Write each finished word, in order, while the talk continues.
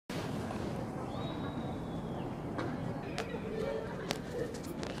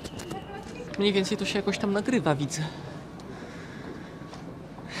mniej więcej to się jakoś tam nagrywa, widzę.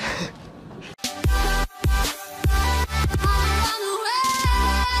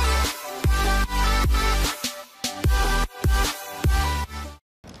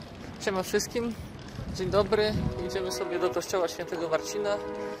 Siema wszystkim, dzień dobry. Idziemy sobie do kościoła świętego Marcina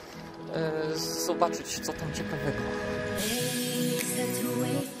zobaczyć, co tam ciekawego.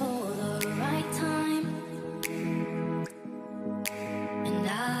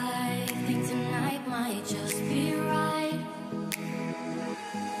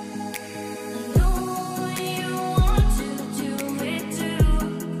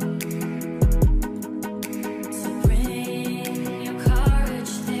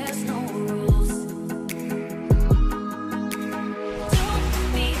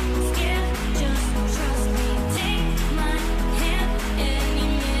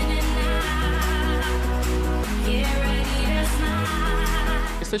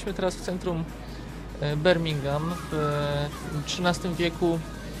 Jesteśmy teraz w centrum Birmingham. W XIII wieku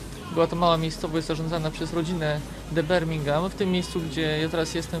była to mała miejscowość zarządzana przez rodzinę de Birmingham. W tym miejscu, gdzie ja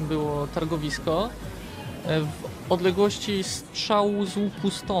teraz jestem, było targowisko. W odległości strzału z łuku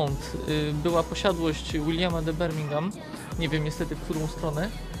stąd była posiadłość Williama de Birmingham. Nie wiem niestety, w którą stronę.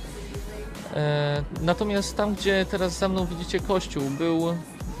 Natomiast tam, gdzie teraz za mną widzicie kościół, był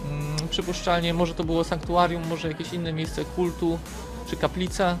przypuszczalnie, może to było sanktuarium, może jakieś inne miejsce kultu, czy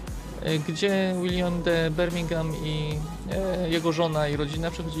kaplica, gdzie William de Birmingham i jego żona i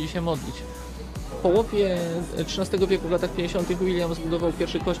rodzina przychodzili się modlić. W połowie XIII wieku, w latach 50. William zbudował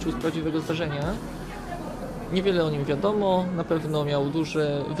pierwszy kościół z prawdziwego zdarzenia. Niewiele o nim wiadomo, na pewno miał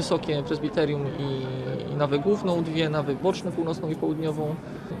duże, wysokie prezbiterium i nawę główną, dwie nawy boczne, północną i południową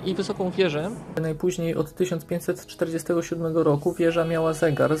i wysoką wieżę. Najpóźniej od 1547 roku wieża miała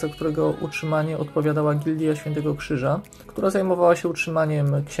zegar, za którego utrzymanie odpowiadała Gildia Świętego Krzyża, która zajmowała się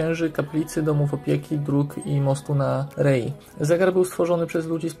utrzymaniem księży, kaplicy, domów opieki, dróg i mostu na Rey. Zegar był stworzony przez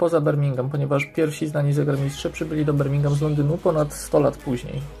ludzi spoza Birmingham, ponieważ pierwsi znani zegarmistrze przybyli do Birmingham z Londynu ponad 100 lat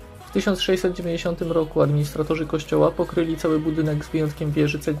później. W 1690 roku administratorzy kościoła pokryli cały budynek z wyjątkiem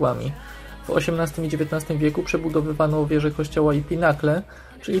wieży cegłami. W XVIII i XIX wieku przebudowywano wieże kościoła i pinakle,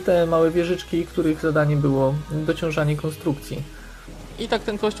 czyli te małe wieżyczki, których zadaniem było dociążanie konstrukcji. I tak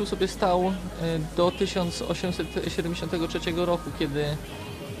ten kościół sobie stał do 1873 roku, kiedy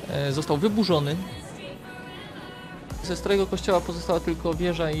został wyburzony. Ze starego kościoła pozostała tylko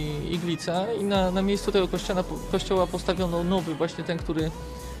wieża i iglica i na miejscu tego kościoła postawiono nowy, właśnie ten, który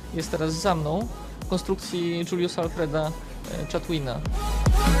jest teraz za mną, w konstrukcji Juliusa Alfreda Chatwina.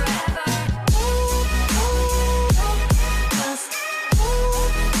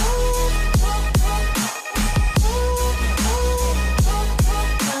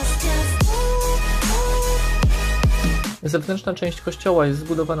 Zewnętrzna część kościoła jest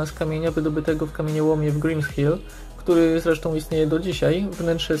zbudowana z kamienia wydobytego w kamieniołomie w Grim's Hill, który zresztą istnieje do dzisiaj.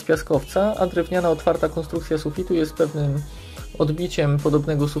 Wnętrze z piaskowca, a drewniana otwarta konstrukcja sufitu jest pewnym odbiciem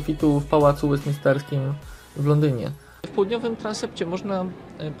podobnego sufitu w pałacu westminsterskim w Londynie. W południowym transepcie można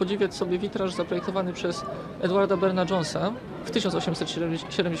podziwiać sobie witraż zaprojektowany przez Edwarda Burna Jonesa w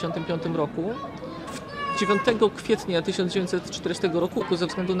 1875 roku. 9 kwietnia 1940 roku ze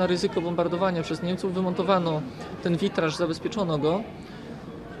względu na ryzyko bombardowania przez Niemców wymontowano ten witraż, zabezpieczono go.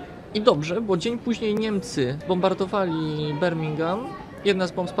 I dobrze, bo dzień później Niemcy bombardowali Birmingham. Jedna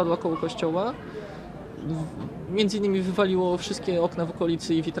z bomb spadła koło kościoła. Między innymi wywaliło wszystkie okna w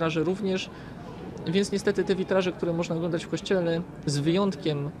okolicy i witraże również. Więc niestety te witraże, które można oglądać w kościele, z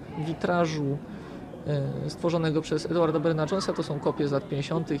wyjątkiem witrażu stworzonego przez Edwarda Burna Jonesa, to są kopie z lat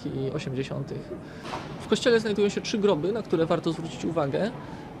 50. i 80. W kościele znajdują się 3 groby, na które warto zwrócić uwagę.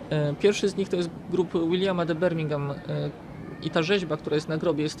 Pierwszy z nich to jest grób Williama de Birmingham i ta rzeźba, która jest na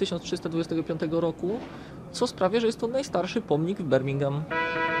grobie, jest z 1325 roku, co sprawia, że jest to najstarszy pomnik w Birmingham.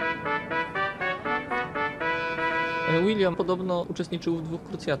 William podobno uczestniczył w 2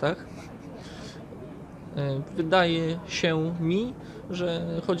 krucjatach. Wydaje się mi, że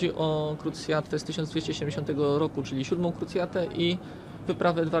chodzi o krucjatę z 1270 roku, czyli 7. krucjatę i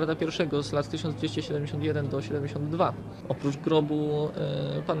wyprawę Edwarda I z lat 1271 do 72. Oprócz grobu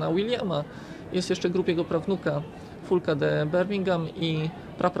pana Williama jest jeszcze grób jego prawnuka Fulka de Birmingham i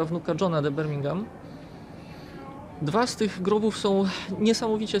praprawnuka Johna de Birmingham. 2 z tych grobów są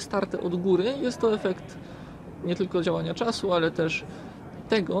niesamowicie starte od góry. Jest to efekt nie tylko działania czasu, ale też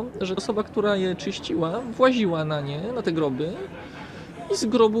tego, że osoba, która je czyściła, właziła na te groby i z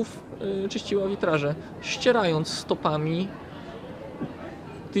grobów czyściła witraże, ścierając stopami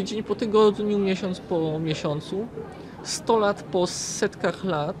tydzień po tygodniu, miesiąc po miesiącu, 100 lat po setkach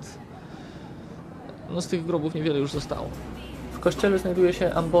lat. No z tych grobów niewiele już zostało. W kościele znajduje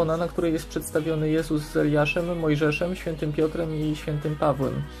się ambona, na której jest przedstawiony Jezus z Eliaszem, Mojżeszem, świętym Piotrem i świętym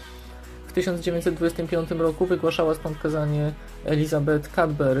Pawłem. W 1925 roku wygłaszała stąd kazanie Elizabeth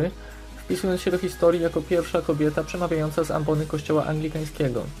Cadbury, wpisując się do historii jako pierwsza kobieta przemawiająca z ambony kościoła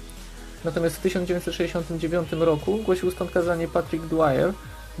anglikańskiego. Natomiast w 1969 roku głosił stąd kazanie Patrick Dwyer.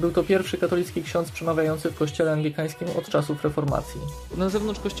 Był to pierwszy katolicki ksiądz przemawiający w kościele anglikańskim od czasów reformacji. Na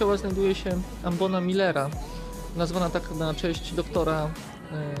zewnątrz kościoła znajduje się ambona Millera, nazwana tak na cześć doktora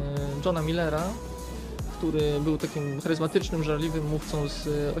Johna Millera, który był takim charyzmatycznym, żarliwym mówcą z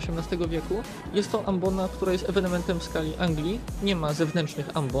XVIII wieku. Jest to ambona, która jest ewenementem w skali Anglii. Nie ma zewnętrznych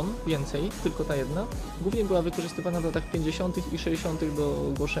ambon, więcej, tylko ta jedna. Głównie była wykorzystywana w latach 50. i 60.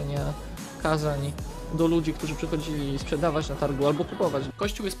 do głoszenia kazań do ludzi, którzy przychodzili sprzedawać na targu albo kupować.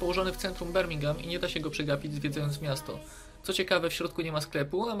 Kościół jest położony w centrum Birmingham i nie da się go przegapić, zwiedzając miasto. Co ciekawe, w środku nie ma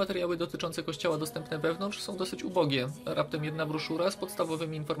sklepu, a materiały dotyczące kościoła dostępne wewnątrz są dosyć ubogie. Raptem jedna broszura z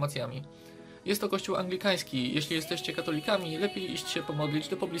podstawowymi informacjami. Jest to kościół anglikański. Jeśli jesteście katolikami, lepiej iść się pomodlić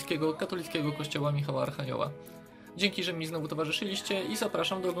do pobliskiego katolickiego kościoła Michała Archanioła. Dzięki, że mi znowu towarzyszyliście i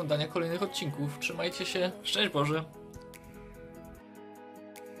zapraszam do oglądania kolejnych odcinków. Trzymajcie się, szczęść Boże!